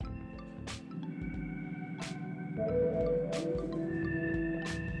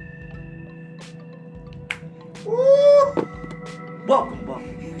Woo! Welcome.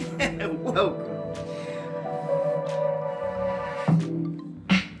 Welcome.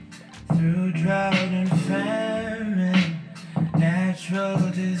 Through drought and famine,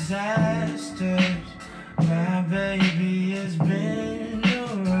 natural disasters, my baby has been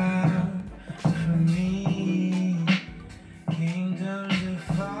around for me. Kingdoms are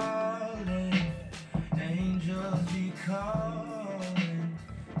falling, angels be calling.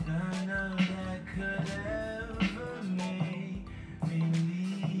 None of that could ever make me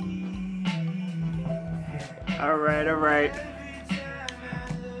leave. All right.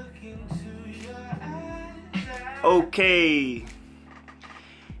 Okay,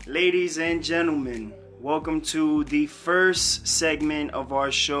 ladies and gentlemen, welcome to the first segment of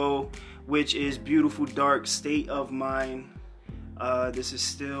our show, which is Beautiful Dark State of Mind. This is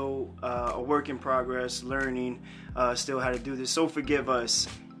still a work in progress, learning still how to do this, so forgive us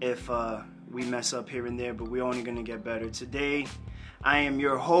if we mess up here and there, but we're only going to get better. Today, I am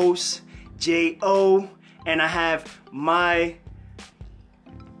your host, J.O., and I have my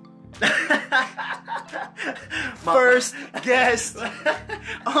first guest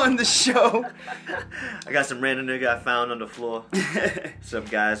on the show. I got some random nigga I found on the floor. What's up,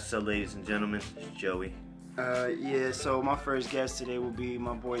 guys? What's up, ladies and gentlemen? It's Joey. So my first guest today will be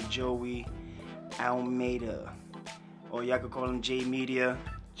my boy Joey Almeida, or y'all could call him J Media.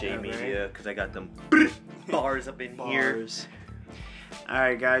 J Media, because I got them bars up in here.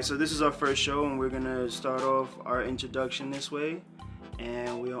 Alright, guys, so this is our first show, and we're gonna start off our introduction this way.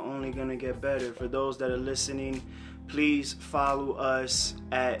 And we are only going to get better. For those that are listening, please follow us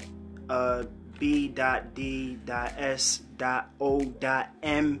at b.d.s.o.m.p.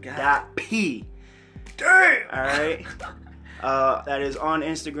 Damn! Alright? That is on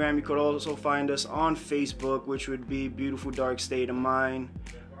Instagram. You could also find us on Facebook, which would be Beautiful Dark State of Mind.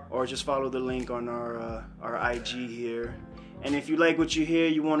 Or just follow the link on our IG here. And if you like what you hear,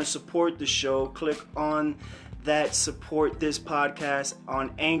 you want to support the show, click on that support this podcast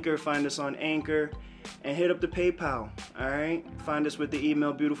on Anchor. Find us on Anchor and hit up the PayPal. Alright? Find us with the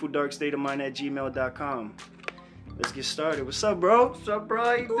email beautifuldarkstateofmind@gmail.com. Let's get started. What's up, bro? What's up, bro?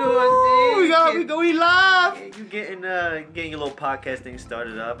 How you doing? We live. Yeah, you getting your little podcast thing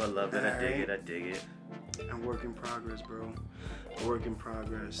started up. I love it. I dig it. I'm work in progress, bro. A work in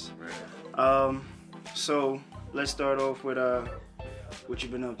progress. Right. So let's start off with what you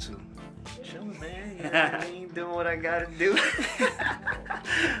been up to. Chillin', man. You know what I mean? Doing what I gotta do.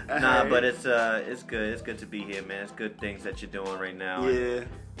 Nah, but it's good. It's good to be here, man. It's good things that you're doing right now. Yeah.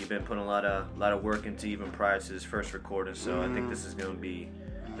 You've been putting a lot of work into even prior to this first recording, so I think this is gonna be.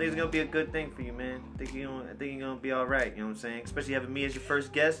 I think it's gonna be a good thing for you, man. I think you're gonna be all right. You know what I'm saying? Especially having me as your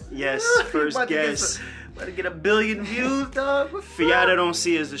first guest. Yes, first guest. About to get 1 billion views, dog. For y'all that don't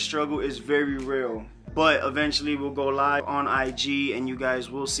see us, the struggle is very real. But eventually we'll go live on IG and you guys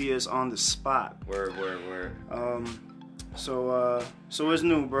will see us on the spot. Word. So what's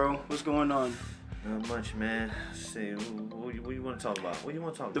new, bro? What's going on? Not much, man. Let's see, what do you want to talk about?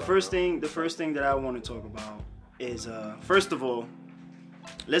 The first thing that I want to talk about is first of all,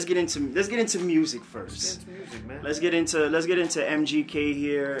 let's get into music first. Let's get into MGK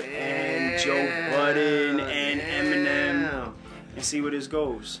here and Joe Budden and Eminem. And see where this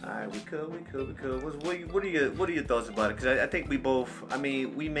goes. All right, we could. What are your thoughts about it? Because I think we both. I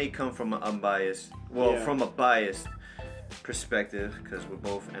mean, we may come from an unbiased, from a biased perspective, because we're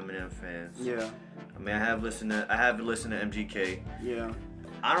both Eminem fans. Yeah. I mean, I have listened to MGK. Yeah.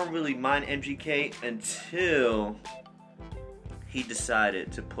 I don't really mind MGK until he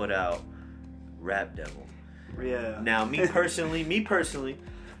decided to put out Rap Devil. Yeah. Now, me personally,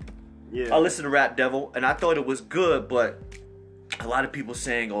 yeah. I listened to Rap Devil and I thought it was good, but a lot of people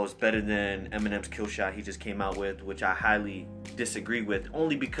saying, oh, it's better than Eminem's Kill Shot he just came out with, which I highly disagree with,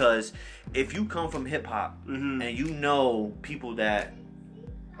 only because if you come from hip-hop and you know people that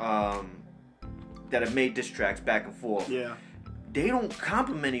have made diss tracks back and forth, they don't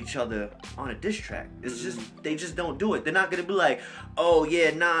compliment each other on a diss track. It's just they just don't do it. They're not gonna be like, "Oh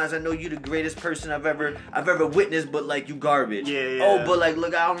yeah, Nas, I know you the greatest person I've ever witnessed, but like you garbage." Yeah. Oh, but like,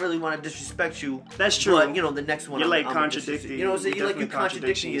 look, I don't really want to disrespect you. That's true. But you know, the next one, you're I'm contradicting. You know what I'm saying? You're definitely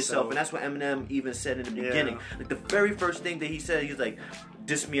contradicting yourself, and that's what Eminem even said in the beginning. Like the very first thing that he said, he's like,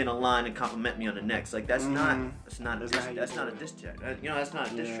 "Diss me on a line and compliment me on the next." Like that's not a diss track. That's not a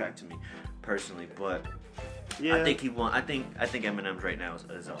diss track to me personally, but. Yeah. I think I think Eminem's right now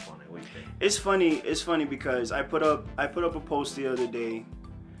is up on it. What do you think? It's funny because I put up a post the other day,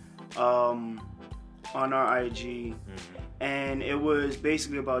 on our IG, and it was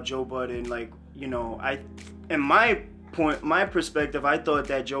basically about Joe Budden. Like, you know, my perspective, I thought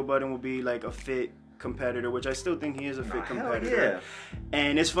that Joe Budden would be like a fit competitor, which I still think he is a fit competitor. Yeah.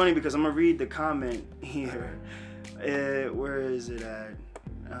 And it's funny because I'm gonna read the comment here. Where is it at?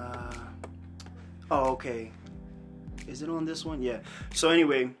 Okay. Is it on this one? Yeah. So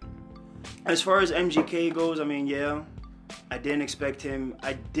anyway, as far as MGK goes, I mean, yeah, I didn't expect him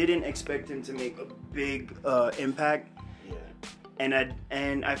to make a big impact. Yeah.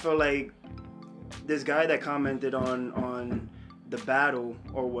 And I felt like this guy that commented on the battle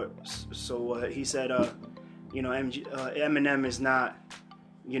or what, so he said, you know, Eminem is not,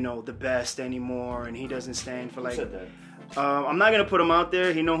 you know, the best anymore, and he doesn't stand for like. Who said that? I'm not gonna put him out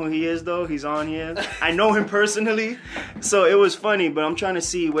there. He know who he is though. He's on here. I know him personally, so it was funny. But I'm trying to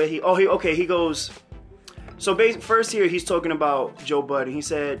see where he. He goes. So first here he's talking about Joe Budden. He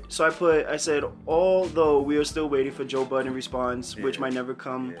said. So I said, although we are still waiting for Joe Budden response, which might never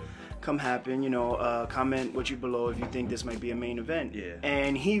come happen. You know, comment what you below if you think this might be a main event. Yeah.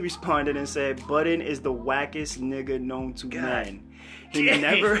 And he responded and said, Budden is the wackest nigga known to man.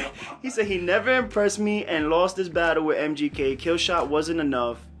 He said he never impressed me and lost this battle with MGK. Killshot wasn't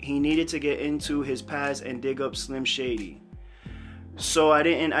enough. He needed to get into his past and dig up Slim Shady. So I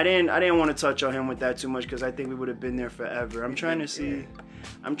didn't want to touch on him with that too much because I think we would have been there forever. I'm trying to see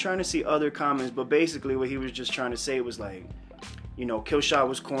other comments, but basically what he was just trying to say was like, you know, Killshot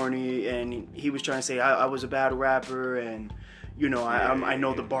was corny, and he was trying to say I was a battle rapper, and you know, I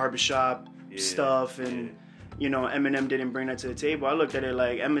know the barbershop stuff, and you know, Eminem didn't bring that to the table. I looked at it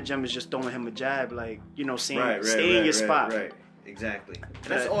like Eminem is just throwing him a jab, like, you know, saying stay in your spot. Right. Exactly. And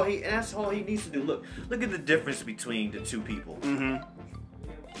that's all he needs to do. Look at the difference between the two people.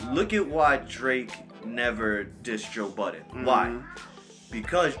 Mm-hmm. Look at why Drake never dissed Joe Budden. Mm-hmm. Why?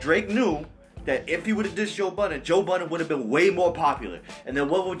 Because Drake knew that if he would have dissed Joe Budden would have been way more popular. And then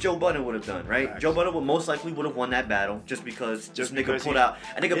what would Joe Budden would have done, right? Facts. Joe Budden would most likely would have won that battle just because this nigga put out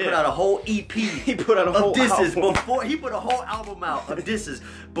a whole EP. He put out a whole disses album. before he put a whole album out of disses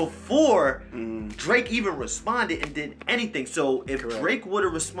before Drake even responded and did anything. So if Drake would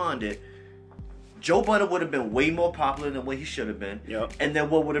have responded, Joe Budden would have been way more popular than what he should have been. Yep. And then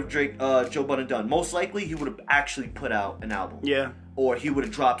what would have Joe Budden done? Most likely he would have actually put out an album. Yeah. Or he would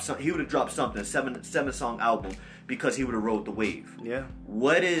have dropped something, a seven song album, because he would have rode the wave. Yeah.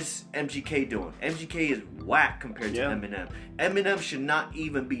 What is MGK doing? MGK is whack compared to Eminem. Eminem should not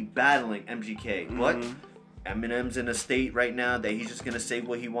even be battling MGK. Mm-hmm. But Eminem's in a state right now that he's just gonna say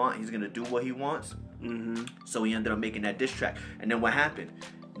what he wants. He's gonna do what he wants. Mm-hmm. So he ended up making that diss track. And then what happened?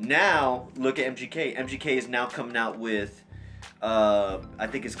 Now look at MGK. MGK is now coming out with, I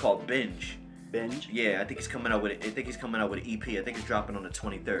think it's called Binge. Yeah, I think he's coming out with it. I think he's coming out with an EP. I think it's dropping on the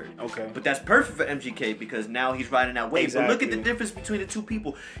 23rd. Okay. But that's perfect for MGK because now he's riding that wave. Exactly. But look at the difference between the two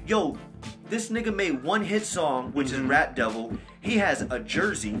people. Yo, this nigga made one hit song, which is Rap Devil. He has a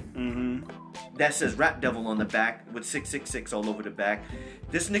jersey that says Rap Devil on the back with 666 all over the back.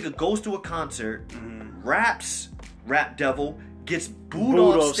 This nigga goes to a concert, raps Rap Devil, gets booed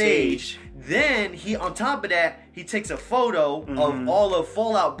off stage. Then he, on top of that, he takes a photo of all of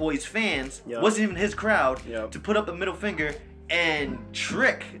Fall Out Boy's fans, wasn't even his crowd, to put up a middle finger and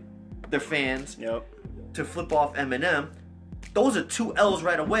trick the fans to flip off Eminem. Those are 2 L's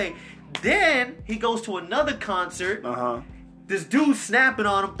right away. Then he goes to another concert. This dude snapping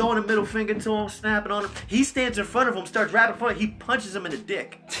on him, throwing a middle finger to him, snapping on him. He stands in front of him, starts rapping for him. He punches him in the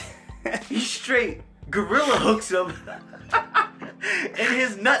dick. He straight gorilla hooks him. In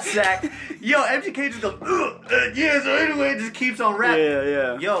his nutsack. Yo, MGK just goes, so anyway, just keeps on rapping.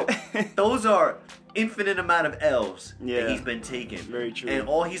 Yeah. Yo, those are infinite amount of L's Yeah. that he's been taking. Very true. And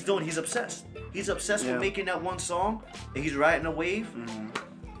all he's doing, he's obsessed. He's obsessed with making that one song, and he's riding a wave.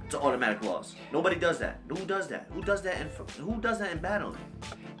 It's an automatic loss. Nobody does that. Who does that? Who does that in battling?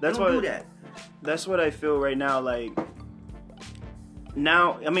 That's don't do that. That's what I feel right now. Like,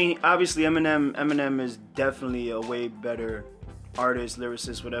 now, I mean, obviously Eminem is definitely a way better artist,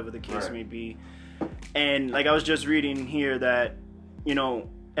 lyricist, whatever the case may be. And like I was just reading here that, you know,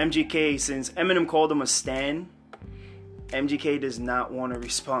 MGK, since Eminem called him a stan, MGK does not want to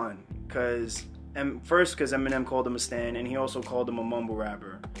respond because Eminem called him a stan, and he also called him a mumble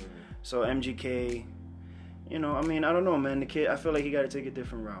rapper. So MGK, you know, I mean, I don't know, man. The kid, I feel like he got to take a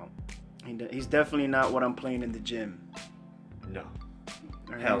different route. He's definitely not what I'm playing in the gym. No.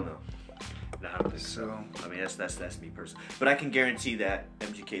 Right? Hell no. No, I don't think so. I mean, that's me personally. But I can guarantee that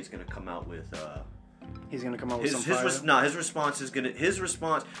MGK is gonna come out with. He's gonna come out with some fire. His response is gonna. His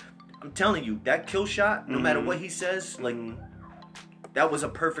response. I'm telling you, that kill shot. No matter what he says, like that was a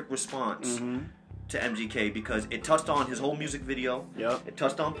perfect response to MGK because it touched on his whole music video. Yep. It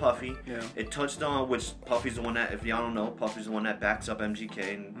touched on Puffy. Yeah. It touched on, which Puffy's the one that, if y'all don't know, Puffy's the one that backs up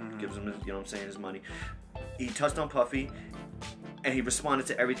MGK and gives him, his, you know what I'm saying, his money. He touched on Puffy, and he responded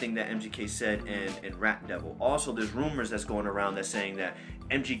to everything that MGK said in Rap Devil. Also, there's rumors that's going around that's saying that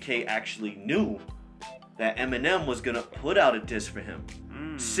MGK actually knew that Eminem was gonna put out a diss for him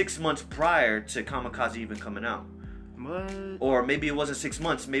 6 months prior to Kamikaze even coming out. What? Or maybe it wasn't 6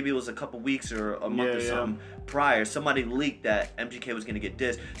 months, maybe it was a couple weeks or a month or something prior. Somebody leaked that MGK was gonna get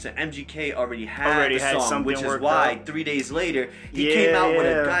dissed. So MGK already had the song, which is why 3 days later he came out with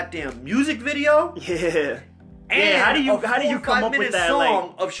a goddamn music video. Yeah. And how do you come up with that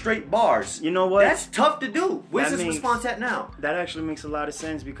song of straight bars? You know what? That's tough to do. Where's his response at now? That actually makes a lot of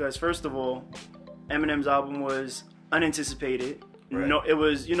sense because first of all, Eminem's album was unanticipated. Right. No, it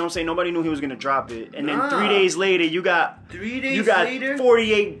was, you know what I'm saying, nobody knew he was gonna drop it. And then 3 days later you got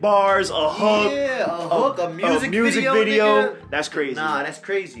 48 bars, a hook. Yeah, a hook, a music video. That's crazy. Nah, that's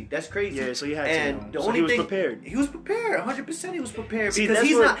crazy. That's crazy. Yeah, so he had and to know. He was prepared. He was prepared. 100% he was prepared. See, because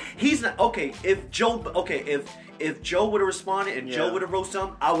he's not okay, if Joe would have responded and Joe would have wrote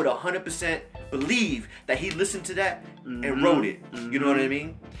something, I would 100% believe that he listened to that and wrote it. You know what I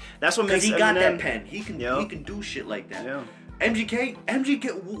mean? That's what makes he Eminem, got that pen. He can do shit like that. Yeah. MGK,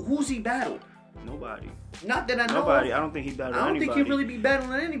 who's he battled? Nobody. Not that I know. Nobody. I don't think he battled anybody. I don't think he really be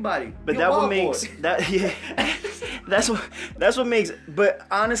battling anybody. But that what makes that that's what makes. But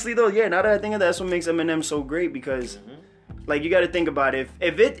honestly though, yeah. Now that I think of that, that's what makes Eminem so great because, like, you got to think about it.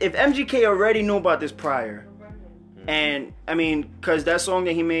 If MGK already knew about this prior, and I mean, cause that song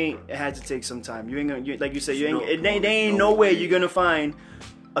that he made, it had to take some time. You ain't gonna, like you said, they ain't no way you're gonna find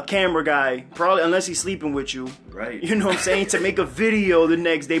a camera guy, probably unless he's sleeping with you. Right. You know what I'm saying? To make a video the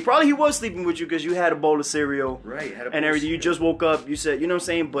next day. Probably he was sleeping with you because you had a bowl of cereal. Right. And everything. You just woke up. You said, you know what I'm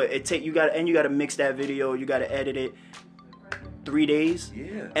saying? But you gotta mix that video. You gotta edit it. 3 days.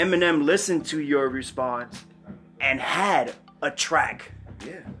 Yeah. Eminem listened to your response and had a track.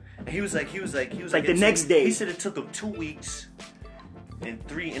 Yeah. And he was like the next day. He said it took him 2 weeks and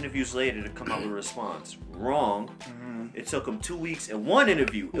 3 interviews later to come out with a response. Wrong. It took him 2 weeks and 1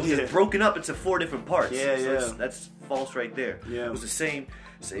 interview. It was just broken up into 4 different parts. So that's false right there. Yeah. It was the same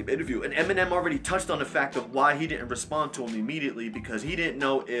interview. And Eminem already touched on the fact of why he didn't respond to him immediately because he didn't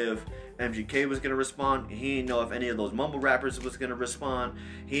know if MGK was gonna respond. He didn't know if any of those mumble rappers was gonna respond.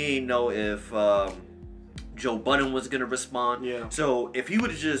 He didn't know if Joe Budden was gonna respond. Yeah. So if he would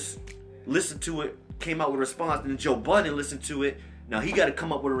have just listened to it, came out with a response, and Joe Budden listened to it. Now he got to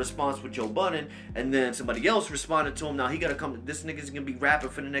come up with a response with Joe Budden, and then somebody else responded to him. Now he got to come. This nigga's gonna be rapping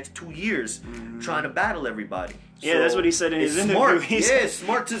for the next 2 years, trying to battle everybody. Yeah, that's what he said in his interview. Smart. It's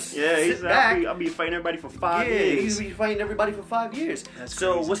smart to sit back. I'll be fighting everybody for 5 years. Yeah, he's been fighting everybody for 5 years. That's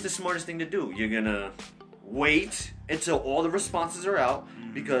so crazy. what's the smartest thing to do? You're gonna wait until all the responses are out,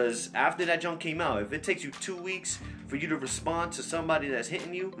 because after that junk came out, if it takes you 2 weeks for you to respond to somebody that's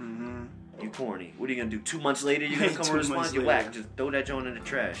hitting you, you corny. What are you gonna do? 2 months later, you're gonna come and respond? You're whack. Just throw that joint in the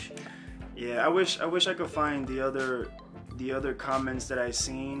trash. Yeah, I wish I could find the other comments that I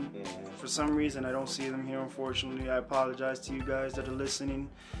seen. For some reason, I don't see them here. Unfortunately, I apologize to you guys that are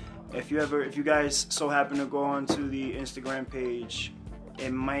listening. If you guys so happen to go onto the Instagram page,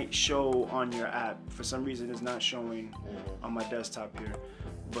 it might show on your app. For some reason, it's not showing on my desktop here.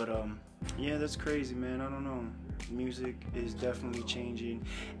 But yeah, that's crazy, man. I don't know. Music is definitely changing,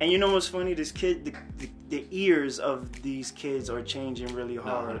 and you know what's funny? This kid, the ears of these kids are changing really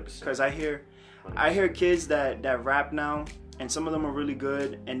hard. Because I hear kids that rap now, and some of them are really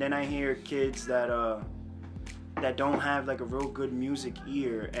good, and then I hear kids that don't have like a real good music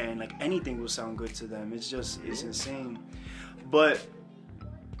ear, and like anything will sound good to them. It's insane. But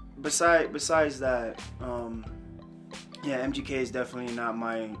besides that, yeah, MGK is definitely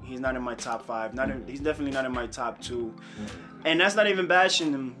he's not in my top 5. He's definitely not in my top 2. And that's not even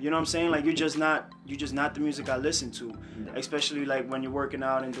bashing him. You know what I'm saying? Like, you're just not the music I listen to. Especially like when you're working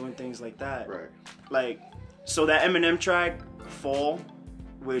out and doing things like that. Right. Like, so that Eminem track, Fall,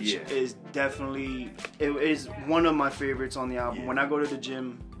 which is definitely, it is one of my favorites on the album. When I go to the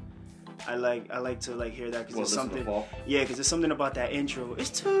gym, I like to like hear that because there's something. Yeah, because there's something about that intro. It's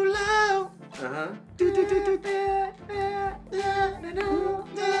too loud.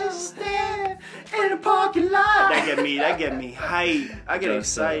 In the parking lot. That get me hype. I get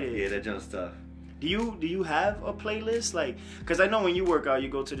excited. Yeah, that jump stuff. Do you have a playlist? Like, because I know when you work out, you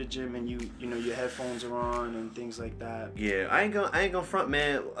go to the gym and you know your headphones are on and things like that. Yeah, I ain't gonna front,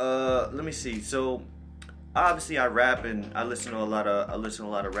 man. Let me see. So obviously I rap and I listen to a lot of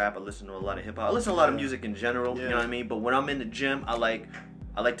rap. I listen to a lot of hip hop. I listen to a lot of music in general. You know what I mean? But when I'm in the gym, I like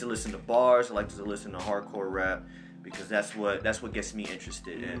I like to listen to bars. I like to listen to hardcore rap because that's what gets me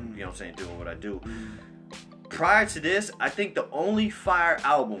interested in, you know what I'm saying, doing what I do. Prior to this, I think the only fire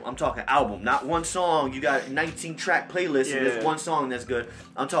album, I'm talking album, not one song, you got a 19 track playlist and there's one song that's good.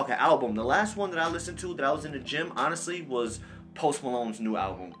 I'm talking album. The last one that I listened to that I was in the gym, honestly, was Post Malone's new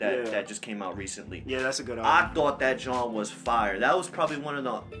album that just came out recently. Yeah, that's a good album. I thought that John was fire. That was probably one of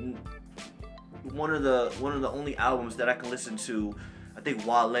the only albums that I can listen to. I think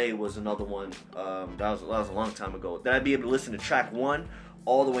Wale was another one. That was a long time ago. That I'd be able to listen to track 1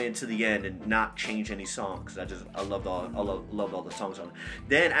 all the way into the end and not change any songs. I loved all the songs on it.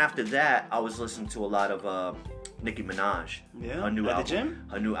 Then after that, I was listening to a lot of Nicki Minaj. Yeah, her new at album. the gym.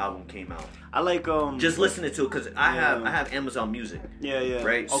 Her new album came out. I like just listening to it because I have Amazon Music. Yeah.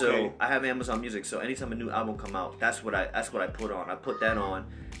 Right. Okay. So I have Amazon Music. So anytime a new album come out, that's what I put on. I put that on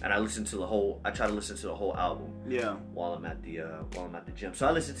and I listen to the whole. I try to listen to the whole album. Yeah. While I'm at the gym. So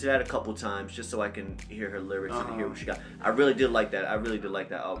I listened to that a couple times just so I can hear her lyrics and hear what she got. I really did like that. I really did like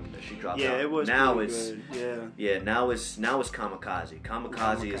that album that she dropped out. Yeah, it was now pretty it's good. Yeah. Now it's Kamikaze.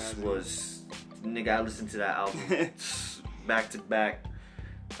 Kamikaze was nigga. I listened to that album back to back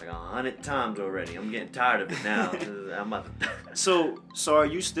like 100 times already. I'm getting tired of it now. I'm about to... So are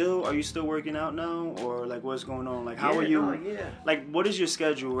you still working out now, or like what's going on? Like how are you? Like what is your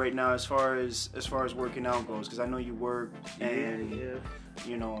schedule right now as far as working out goes? Because I know you work and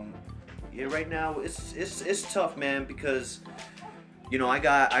you know. Yeah, right now it's tough, man, because you know I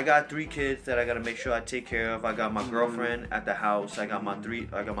got 3 kids that I gotta make sure I take care of. I got my girlfriend at the house. I got my 2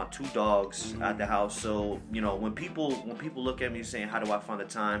 dogs at the house. So you know when people look at me saying how do I find the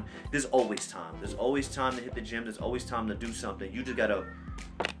time? There's always time. There's always time to hit the gym. There's always time to do something. You just gotta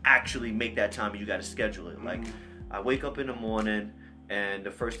actually make that time. And you gotta schedule it. Like I wake up in the morning and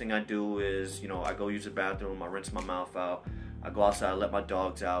the first thing I do is I go use the bathroom. I rinse my mouth out. I go outside, let my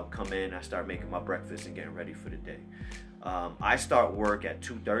dogs out, come in, I start making my breakfast and getting ready for the day. I start work at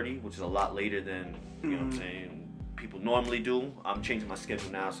 2:30, which is a lot later than you know what I'm saying people normally do. I'm changing my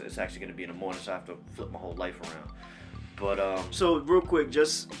schedule now, so it's actually going to be in the morning, so I have to flip my whole life around. But so real quick,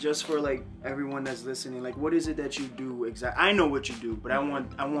 just for like everyone that's listening, like what is it that you do exactly? I know what you do, but I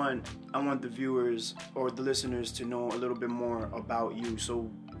want the viewers or the listeners to know a little bit more about you. So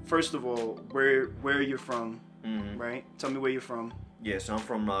first of all, where are you from? Right? Tell me where you're from. Yeah, so I'm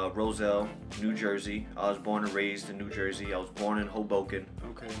from Roselle, New Jersey. I was born and raised in New Jersey. I was born in Hoboken.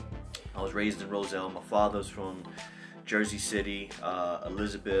 Okay. I was raised in Roselle. My father's from Jersey City,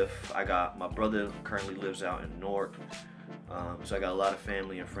 Elizabeth. My brother currently lives out in Newark. So I got a lot of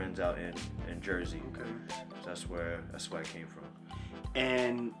family and friends out in Jersey. Okay. So that's where I came from.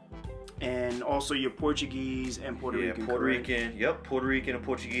 And also you're Portuguese and Puerto Rican. Puerto Rican. Yep, Puerto Rican and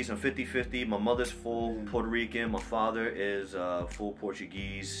Portuguese. I'm 50-50. My mother's full Puerto Rican. My father is full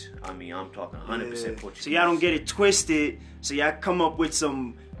Portuguese. I mean, I'm talking 100% Portuguese. So y'all don't get it twisted. So y'all come up with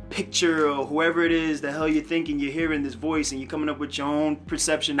some picture or whoever it is the hell you're thinking you're hearing this voice and you're coming up with your own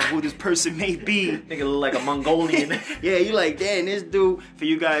perception of who this person may be. Nigga look like a Mongolian. Yeah, you like, damn, this dude. For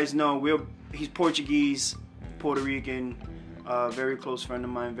you guys know, he's Portuguese, Puerto Rican. Very close friend of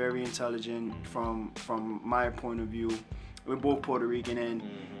mine, very intelligent from my point of view. We're both Puerto Rican, and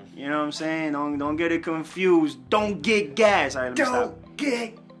you know what I'm saying? Don't get it confused. Don't get gas. All right, let me stop. Don't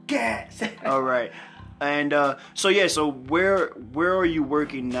get gas. All right. And so where are you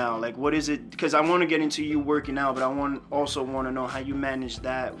working now? Like, what is it? Because I want to get into you working out, but I also want to know how you manage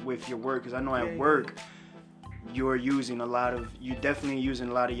that with your work. Because I know at work, you're definitely using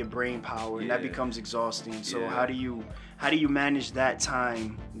a lot of your brain power, and that becomes exhausting. So how do you manage that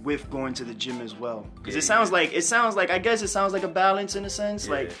time with going to the gym as well? Because it sounds like I guess it sounds like a balance in a sense.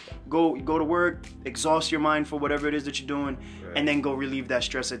 Like go to work, exhaust your mind for whatever it is that you're doing, and then go relieve that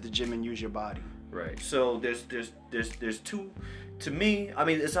stress at the gym and use your body. Right. So there's two. To me, I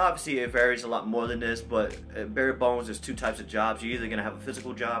mean, it's obviously it varies a lot more than this, but at bare bones, there's 2 types of jobs. You're either gonna have a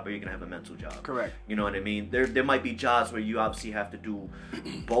physical job or you're gonna have a mental job. Correct. You know what I mean? There might be jobs where you obviously have to do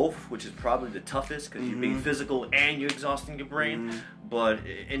both, which is probably the toughest because you're being physical and you're exhausting your brain. But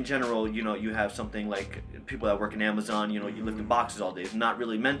in general, you have something like people that work in Amazon. You're lifting boxes all day. It's not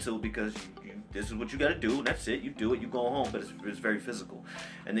really mental because this is what you got to do. That's it. You do it. You go home. But it's very physical.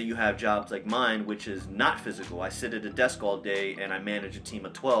 And then you have jobs like mine, which is not physical. I sit at a desk all day and I manage a team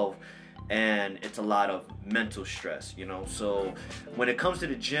of 12. And it's a lot of mental stress, So when it comes to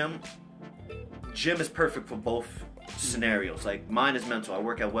the gym is perfect for both scenarios. Like mine is mental. I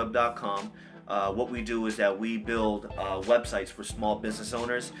work at web.com. what we do is that we build websites for small business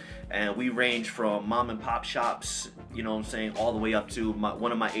owners, and we range from mom and pop shops, you know what I'm saying, all the way up to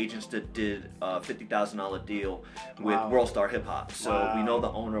one of my agents that did a $50,000 deal with World Star Hip Hop. So we know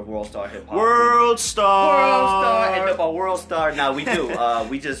the owner of World Star Hip Hop. World Star. End up on World Star. Now we do.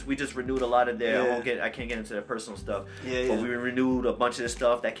 We just renewed a lot of their. I can't get into their personal stuff. But we renewed a bunch of the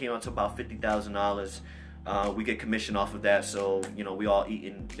stuff that came out to about $50,000. We get commission off of that, so you know we all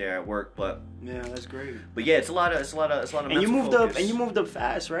eating there at work. But yeah, that's great. But yeah, it's a lot of. And you moved up, and you moved up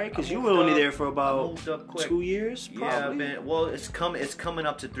fast, right? Because you were only there for about 2 years, probably. Yeah, well, it's coming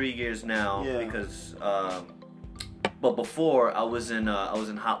up to 3 years now because. But before I was in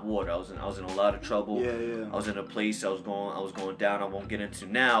hot water. I was in a lot of trouble. Yeah. I was in a place I was going down. I won't get into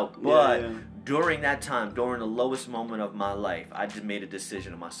now. But during that time, during the lowest moment of my life, I just made a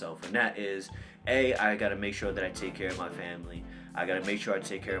decision to myself, and that is, I got to make sure that I take care of my family. I got to make sure I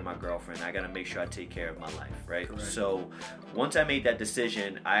take care of my girlfriend. I got to make sure I take care of my life, right? Correct. So once I made that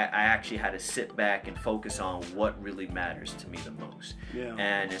decision, I actually had to sit back and focus on what really matters to me the most. Yeah.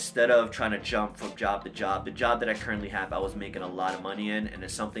 And instead of trying to jump from job to job, the job that I currently have, I was making a lot of money in, and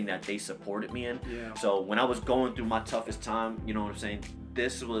it's something that they supported me in. Yeah. So when I was going through my toughest time, you know what I'm saying,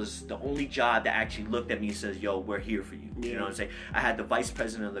 this was the only job that actually looked at me and says, yo, we're here for you. You know what I'm saying? I had the vice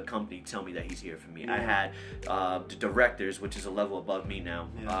president of the company tell me that he's here for me. I had the directors, which is a level above me now,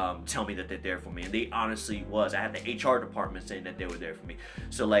 tell me that they're there for me. And they honestly was. I had the HR department saying that they were there for me.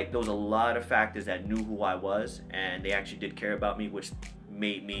 So like there was a lot of factors that knew who I was, and they actually did care about me, which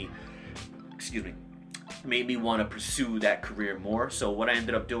made me want to pursue that career more. So what I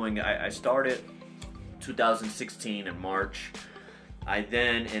ended up doing, I started 2016 in March. I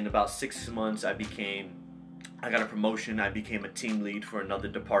then, in about 6 months, I got a promotion. I became a team lead for another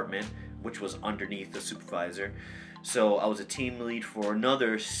department, which was underneath the supervisor. So I was a team lead for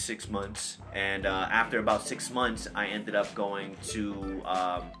another 6 months, and after about 6 months, I ended up going to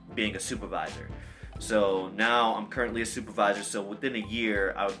being a supervisor. So now I'm currently a supervisor. So within a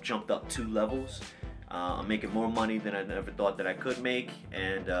year, I've jumped up 2 levels. I'm making more money than I never thought that I could make,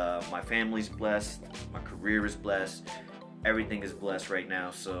 and my family's blessed. My career is blessed. Everything is blessed right now,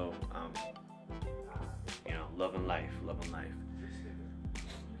 so you know, loving life.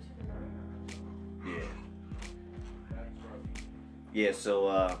 Yeah.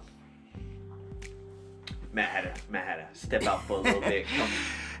 So Matt had to step out for a little bit.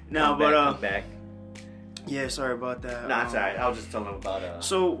 Come back. Yeah, sorry about that. Nah, it's alright. I was just telling him about.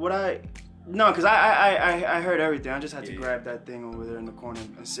 So because I heard everything. I just had to grab that thing over there in the corner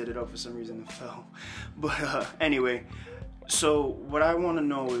and sit it up for some reason and fell. But anyway. So what I want to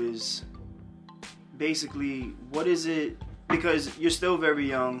know is basically what is it, because you're still very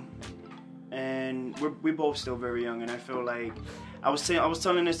young, and we're both still very young, and I feel like I was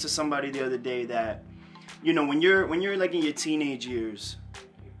telling this to somebody the other day that, you know, when you're like in your teenage years,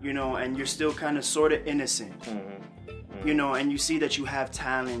 you know, and you're still kind of sort of innocent. You know, and you see that you have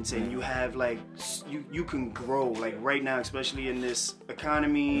talents and you have like you can grow, like right now, especially in this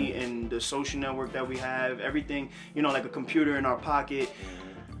economy and the social network that we have, everything, you know, like a computer in our pocket.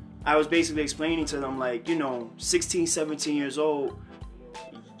 I was basically explaining to them, like, you know, 16, 17 years old,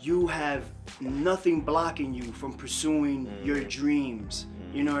 you have nothing blocking you from pursuing your dreams.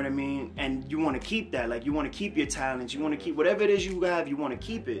 You know what I mean? And you want to keep that, like you want to keep your talents, you want to keep whatever it is you have, you want to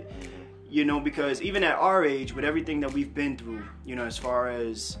keep it. You know, because even at our age, with everything that we've been through, you know, as far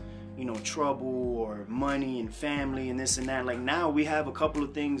as, you know, trouble or money and family and this and that, like now we have a couple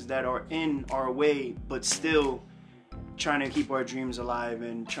of things that are in our way, but still trying to keep our dreams alive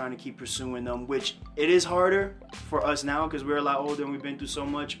and trying to keep pursuing them, which it is harder for us now because we're a lot older and we've been through so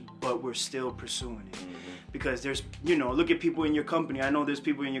much, but we're still pursuing it. Because there's, you know, look at people in your company. I know there's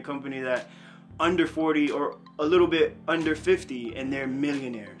people in your company that under 40 or a little bit under 50 and they're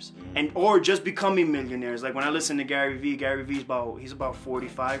millionaires and or just becoming millionaires. Like when I listen to Gary V's he's about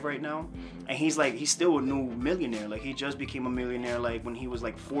 45 right now, and he's still a new millionaire. Like he just became a millionaire like when he was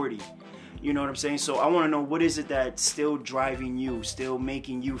like 40. You know what I'm saying? So I want to know, what is it that's still driving you, still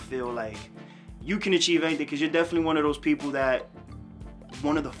making you feel like you can achieve anything? Because you're definitely one of those people that,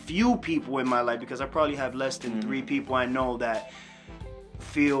 one of the few people in my life, because I probably have less than 3 people I know that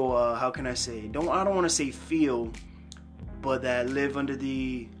feel, how can I say, I don't want to say feel, but that live under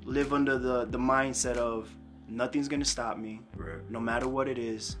the mindset of nothing's gonna stop me, no matter what it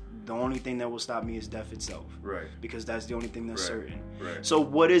is. The only thing that will stop me is death itself, because that's the only thing that's certain. So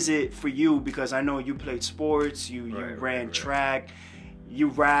what is it for you? Because I know you played sports, you ran track, you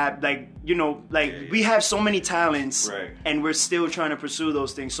rap, like, you know, like we have so many talents, Right. and we're still trying to pursue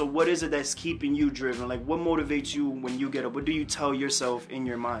those things. So what is it that's keeping you driven? Like, what motivates you when you get up? What do you tell yourself in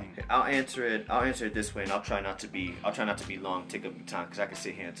your mind? I'll answer it this way, and I'll try not to be long, take up your time, because I can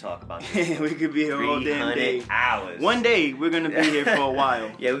sit here and talk about this. We could be here all damn day. 300 hours. One day we're gonna be here for a while.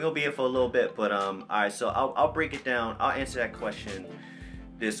 Yeah, we're gonna be here for a little bit, but all right. So I'll break it down. I'll answer that question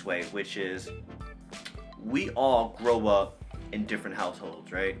this way, which is, we all grow up in different households,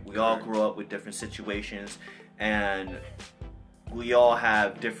 right? We all grow up with different situations, and we all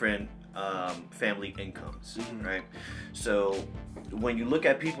have different family incomes, right? So when you look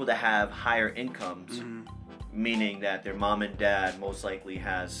at people that have higher incomes, meaning that their mom and dad most likely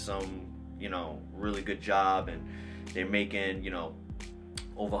has some, you know, really good job, and they're making, you know,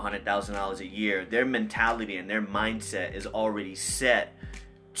 over $100,000 a year, their mentality and their mindset is already set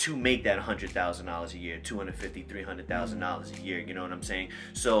to make that $100,000 a year, $250,000, $300,000 a year. You know what I'm saying?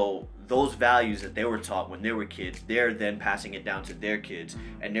 So those values that they were taught when they were kids, they're then passing it down to their kids,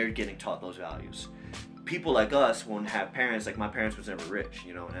 and they're getting taught those values. People like us won't have parents, like my parents was never rich,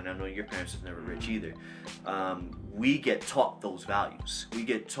 you know, and I know your parents was never rich either. We get taught those values. We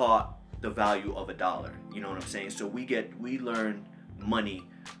get taught the value of $1. You know what I'm saying? So we learn money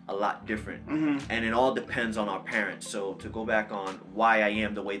a lot different, and it all depends on our parents. So to go back on why I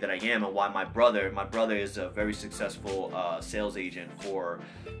am the way that I am, and why my brother is a very successful sales agent for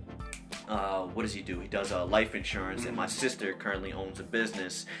what does he do? He does life insurance, and my sister currently owns a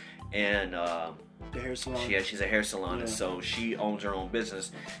business, and the hair salon. She's a hair salon, and so she owns her own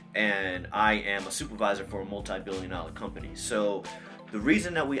business, and I am a supervisor for a multi-billion-dollar company. So the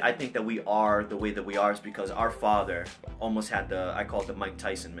reason that I think that we are the way that we are is because our father almost had I call it the Mike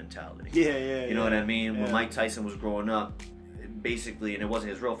Tyson mentality. You know what I mean? When Mike Tyson was growing up, basically, and it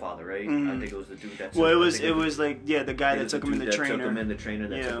wasn't his real father, right? I think it was the dude that. Well, it was like the guy that took him in the trainer. Took him in the trainer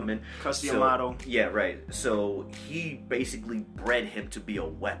that took him in. Castellato. Yeah, right. So he basically bred him to be a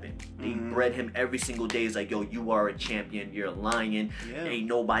weapon. He bred him every single day. He's like, yo, you are a champion. You're a lion. Ain't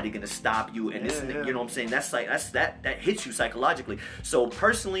nobody gonna stop you. And this, you know what I'm saying? That hits you psychologically. So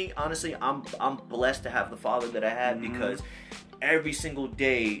personally, honestly, I'm blessed to have the father that I had, because every single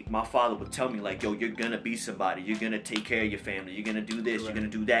day my father would tell me, like, yo, you're gonna be somebody, you're gonna take care of your family, you're gonna do this, you're gonna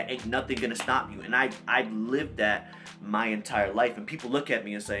do that, ain't nothing gonna stop you. And I lived that my entire life, and people look at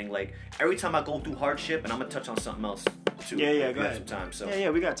me and saying, like, every time I go through hardship, and I'm gonna touch on something else too. Go ahead. Some time.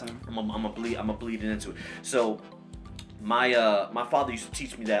 So we got time. I'm gonna bleed it into it. So my father used to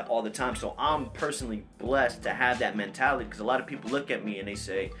teach me that all the time. So I'm personally blessed to have that mentality, because a lot of people look at me and they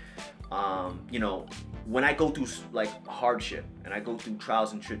say, you know, when I go through like hardship and I go through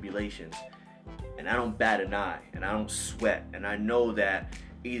trials and tribulations, and I don't bat an eye and I don't sweat, and I know that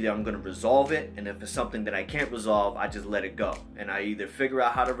either I'm going to resolve it, and if it's something that I can't resolve, I just let it go, and I either figure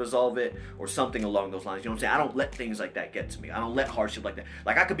out how to resolve it or something along those lines. You know what I'm saying? I don't let things like that get to me. I don't let hardship like that.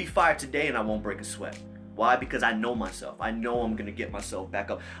 Like, I could be fired today and I won't break a sweat. Why? Because I know myself. I know I'm gonna get myself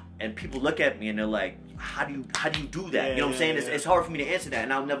back up. And people look at me and they're like, how do you do that? You know what I'm saying? It's hard for me to answer that,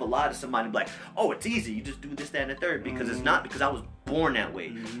 and I'll never lie to somebody and be like, oh, it's easy. You just do this, that, and the third. Because it's not, because I was born that way.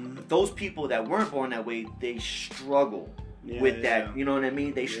 But those people that weren't born that way, they struggle with that. You know what I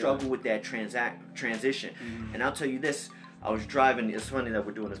mean? They struggle with that transition. And I'll tell you this. I was driving. It's funny that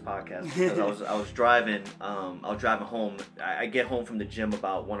we're doing this podcast, because I was driving home. I get home from the gym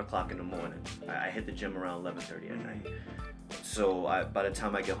about 1 o'clock in the morning. I hit the gym around 11:30 at night. So by the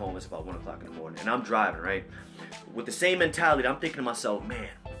time I get home, it's about 1 o'clock in the morning, and I'm driving, right? With the same mentality, I'm thinking to myself, man,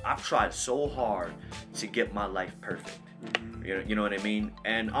 I've tried so hard to get my life perfect. You know what I mean?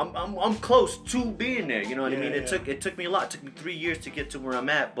 And I'm close to being there. You know what I mean? It took me a lot. It took me 3 years to get to where I'm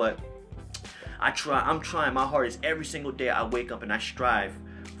at, but I'm trying my hardest every single day. I wake up and I strive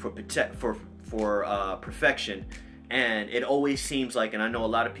for perfection, and it always seems like, and I know a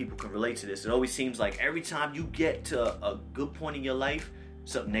lot of people can relate to this, it always seems like every time you get to a good point in your life,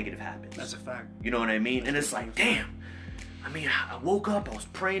 something negative happens. That's a fact. You know what I mean? And it's like, damn. I mean, I woke up, I was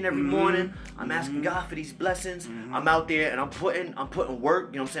praying every morning, I'm asking God for these blessings, I'm out there and I'm putting work,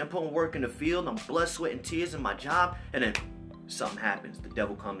 you know what I'm saying? I'm putting work in the field, I'm blood, sweat, and tears in my job, and then something happens. The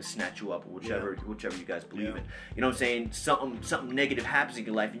devil comes and snatch you up, or whichever you guys believe in. You know what I'm saying? Something negative happens in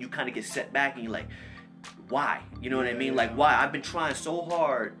your life, and you kind of get set back, and you're like, why? You know what I mean? Like, why? I've been trying so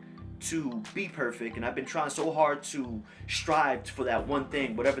hard to be perfect, and I've been trying so hard to strive for that one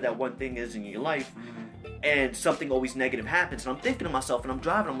thing, whatever that one thing is in your life, and something always negative happens. And I'm thinking to myself, and I'm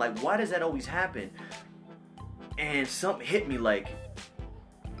driving, I'm like, why does that always happen? And something hit me like,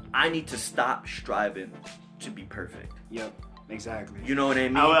 I need to stop striving to be perfect. Yep. Exactly. You know what I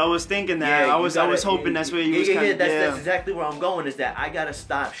mean? I was thinking that. Yeah, I was hoping that's where you was kind of. That's exactly where I'm going. Is that I gotta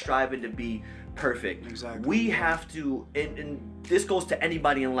stop striving to be perfect. Exactly. We have to, and this goes to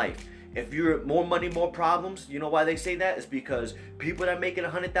anybody in life. If you're more money, more problems, you know why they say that? It's because people that are making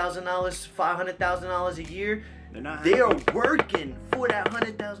 $100,000, $500,000 a year, they are working for that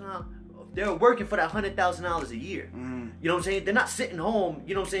 $100,000. They're working for that $100,000 a year. You know what I'm saying? They're not sitting home.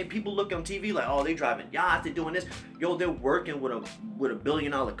 You know what I'm saying? People look on TV like, oh, they driving yachts, they're doing this. Yo, they're working with a $1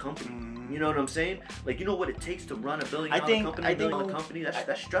 billion company. You know what I'm saying? Like, you know what it takes to run a $1 billion company?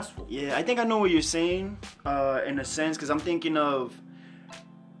 That's stressful. Yeah, I think I know what you're saying, in a sense, because I'm thinking about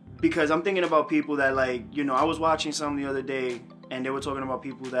people that, like, you know, I was watching something the other day, and they were talking about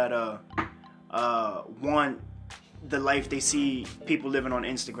people that want the life they see people living on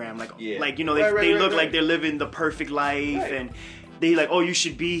Instagram, like you know, they look like they're living the perfect life, and they like, oh, you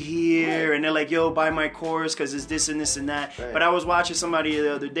should be here, and they're like, yo, buy my course because it's this and this and that. But I was watching somebody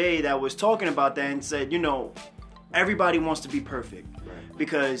the other day that was talking about that and said, you know, everybody wants to be perfect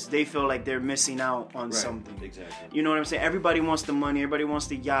because they feel like they're missing out on something. Exactly. You know what I'm saying? Everybody wants the money, everybody wants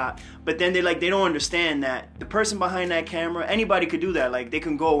the yacht, but then they don't understand that the person behind that camera, anybody could do that. Like, they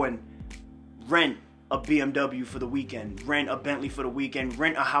can go and rent a BMW for the weekend, rent a Bentley for the weekend,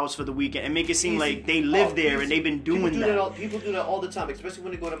 rent a house for the weekend, and make it seem like they live there and they've been doing that. People do that all the time, especially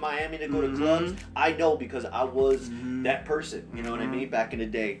when they go to Miami, they go to clubs. I know because I was that person, you know what I mean, back in the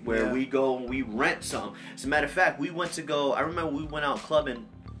day, where we go and we rent some. As a matter of fact, I remember we went out clubbing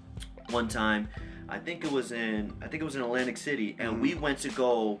one time. I think it was in Atlantic City, and we went to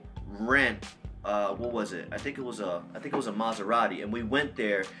go rent, what was it? I think it was a Maserati, and we went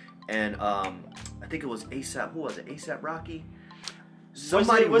there. And I think it was ASAP. Who was it? ASAP Rocky.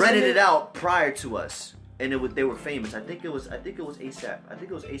 Somebody rented it out prior to us, and they were famous. I think it was ASAP. I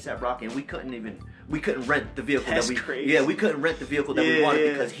think it was ASAP Rocky, and we couldn't rent the vehicle. That's crazy. Yeah, we couldn't rent the vehicle that we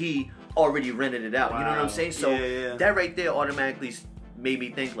wanted because he already rented it out. Wow. You know what I'm saying? So that right there automatically made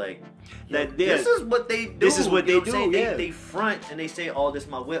me think like, this is what they do. This is what they do. They front and they say, "Oh, this is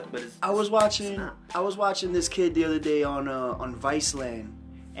my whip," but I was watching this kid the other day on Viceland.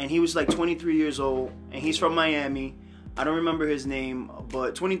 And he was like 23 years old, and he's from Miami. I don't remember his name,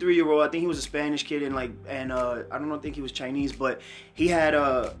 but 23-year-old. I think he was a Spanish kid, and I don't think he was Chinese, but he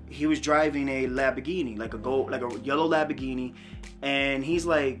was driving a Lamborghini, like a yellow Lamborghini, and he's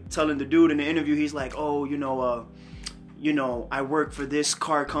like telling the dude in the interview, he's like, oh, you know, I work for this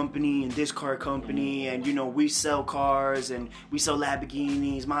car company and this car company, and, you know, we sell cars and we sell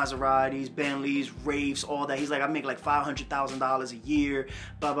Lamborghinis, Maseratis, Bentleys, Wraiths, all that. He's like, I make like $500,000 a year,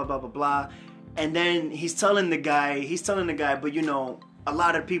 blah, blah, blah, blah, blah. And then he's telling the guy, but, you know, a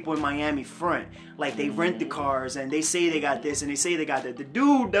lot of people in Miami front. Like, they rent the cars and they say they got this and they say they got that. The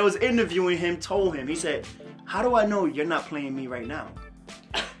dude that was interviewing him told him, he said, how do I know you're not playing me right now?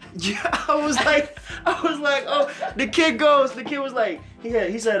 Yeah, I was like, oh, the kid was like,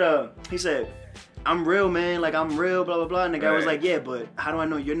 he said, I'm real, man, like, I'm real, blah, blah, blah. And the guy was like, yeah, but how do I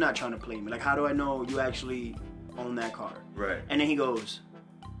know you're not trying to play me? Like, how do I know you actually own that car? Right. And then he goes,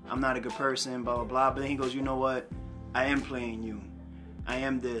 I'm not a good person, blah, blah, blah. But then he goes, you know what? I am playing you. I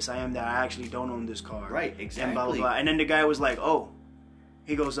am this, I am that. I actually don't own this car. Right, exactly. And blah, blah, blah. And then the guy was like, oh.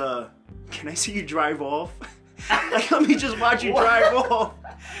 He goes, can I see you drive off? Like, let me just watch you drive off.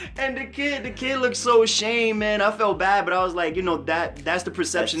 And the kid looked so ashamed, man. I felt bad, but I was like, you know, that's the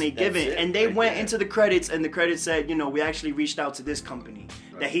perception they give it. And they went into the credits, and the credits said, you know, we actually reached out to this company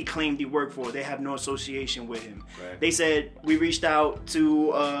that he claimed he worked for. They have no association with him. Right. They said, we reached out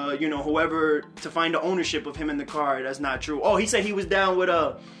to, you know, whoever to find the ownership of him in the car. That's not true. Oh, he said he was down with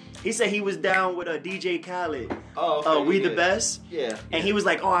DJ Khaled. Oh, okay, We the Best. Yeah. And he was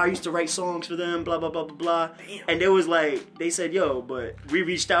like, oh, I used to write songs for them, blah, blah, blah, blah, blah. Damn. And they was like, they said, yo, but we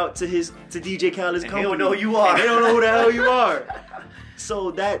reached out to DJ Khaled's company. They don't know who you are. They don't know who the hell you are. So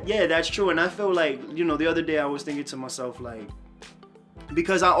that's true. And I feel like, you know, the other day I was thinking to myself, like,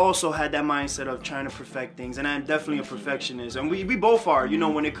 because I also had that mindset of trying to perfect things. And I'm definitely a perfectionist. And we both are, you know,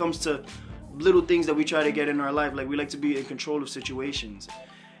 when it comes to little things that we try to get in our life. Like, we like to be in control of situations.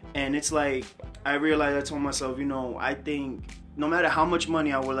 And it's like, I realized, I told myself, you know, I think no matter how much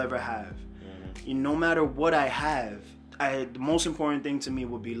money I will ever have, no matter what I have, the most important thing to me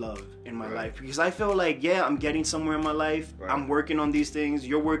would be love in my life. Because I feel like, yeah, I'm getting somewhere in my life. Right. I'm working on these things.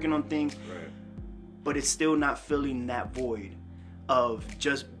 You're working on things. Right. But it's still not filling that void of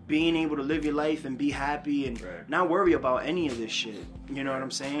just being able to live your life and be happy and not worry about any of this shit. You know what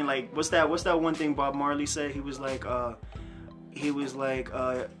I'm saying? Like, what's that one thing Bob Marley said? He was like,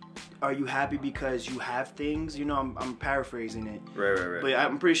 are you happy because you have things? You know, I'm paraphrasing it. Right. But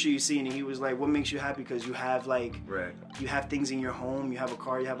I'm pretty sure you've seen it. He was like, what makes you happy? Because you have like, Right. you have things in your home, you have a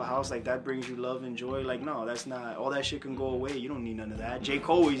car, you have a house, like that brings you love and joy. Like, no, that's not, all that shit can go away. You don't need none of that. J.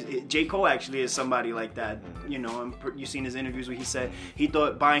 Cole actually is somebody like that. You know, and you've seen his interviews where he said he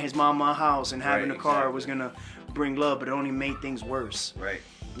thought buying his mama a house and having a car was gonna bring love, but it only made things worse. Right.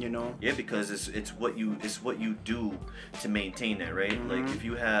 You know? Yeah, because it's what you do to maintain that, right? Mm-hmm. Like if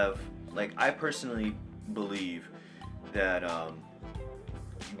you have, like, I personally believe that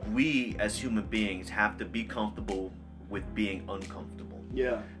we as human beings have to be comfortable with being uncomfortable.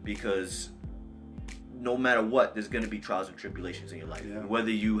 Yeah. Because no matter what, there's going to be trials and tribulations in your life. Yeah.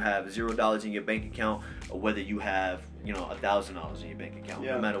 Whether you have $0 in your bank account or whether you have, you know, $1,000 in your bank account.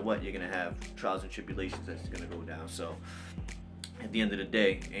 Yeah. No matter what, you're going to have trials and tribulations that's going to go down. So at the end of the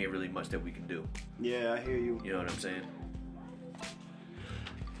day, ain't really much that we can do. Yeah, I hear you. You know what I'm saying?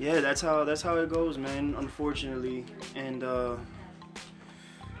 Yeah, that's how it goes, man, unfortunately. And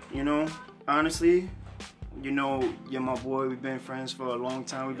you know, honestly, you know, you're my boy. We've been friends for a long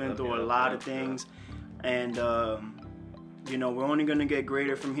time. We've been through a lot of things. And you know, we're only gonna get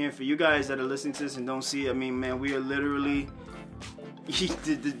greater from here. For you guys that are listening to this and don't see it, I mean, man, we are literally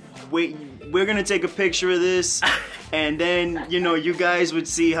we're gonna take a picture of this, and then, you know, you guys would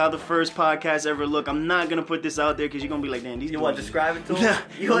see how the first podcast ever looked. I'm not gonna put this out there because you're gonna be like, damn, these. You want to describe it to them?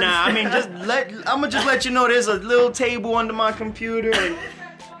 Nah, I mean, I'm gonna just let you know there's a little table under my computer and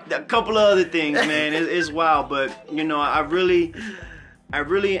a couple of other things, man. It's wild, but you know, I really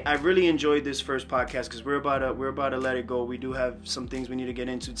enjoyed this first podcast because we're about to let it go. We do have some things we need to get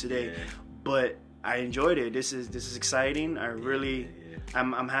into today, but I enjoyed it. This is exciting.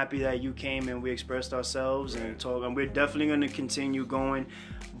 I'm happy that you came and we expressed ourselves and talked. And we're definitely going to continue going.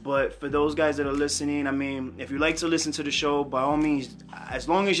 But for those guys that are listening, I mean, if you like to listen to the show, by all means, as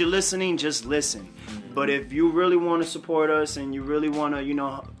long as you're listening, just listen. Mm-hmm. But if you really want to support us and you really want to, you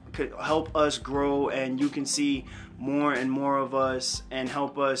know, help us grow and you can see more and more of us and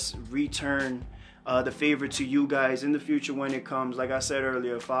help us return the favor to you guys in the future when it comes. Like I said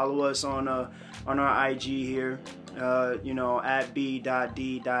earlier, follow us on our IG here, you know, at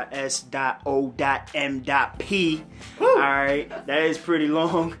b.d.s.o.m.p. All right, that is pretty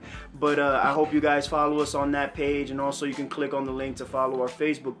long, but I hope you guys follow us on that page, and also you can click on the link to follow our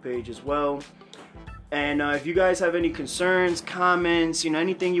Facebook page as well. And if you guys have any concerns, comments, you know,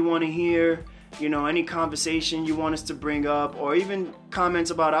 anything you want to hear, you know, any conversation you want us to bring up, or even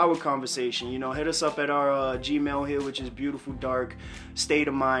comments about our conversation, you know, hit us up at our Gmail here, which is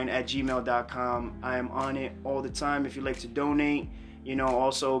beautifuldarkstateofmind@gmail.com. I am on it all the time. If you'd like to donate, you know,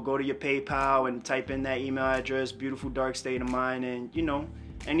 also go to your PayPal and type in that email address, Beautiful Dark State of Mind, and, you know,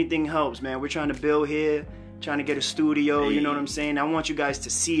 anything helps, man. We're trying to build here, trying to get a studio, you know what I'm saying? I want you guys to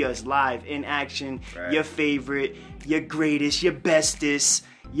see us live in action, your favorite, your greatest, your bestest,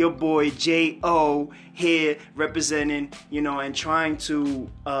 your boy J.O. here representing, you know, and trying to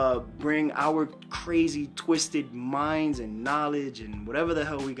bring our crazy, twisted minds and knowledge and whatever the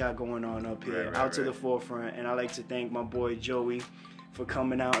hell we got going on up here out to the forefront. And I like to thank my boy Joey for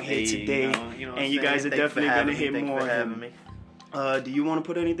coming out here today. You know and you guys are definitely going to hear more of him. Do you want to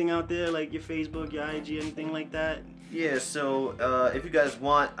put anything out there, like your Facebook, your IG, anything like that? Yeah, so if you guys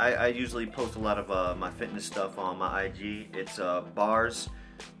want, I usually post a lot of my fitness stuff on my IG. It's bars_gains,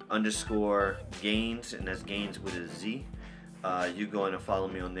 and that's gains with a Z. You go in and follow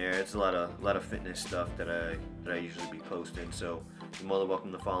me on there. It's a lot of fitness stuff that I usually be posting. So you're more than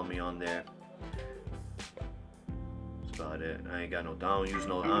welcome to follow me on there. That's about it. I don't use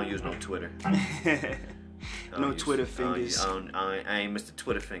no Twitter. No Twitter fingers. I ain't Mr.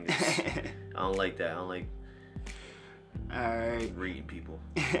 Twitter fingers. I don't like that. I don't like reading people.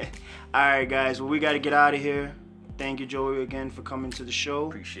 Alright, guys. Well, we got to get out of here. Thank you, Joey, again for coming to the show.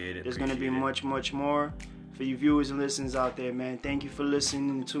 Appreciate it. There's going to be much, much more for you viewers and listeners out there, man. Thank you for listening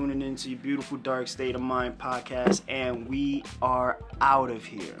and tuning into your Beautiful Dark State of Mind podcast. And we are out of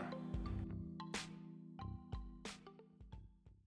here.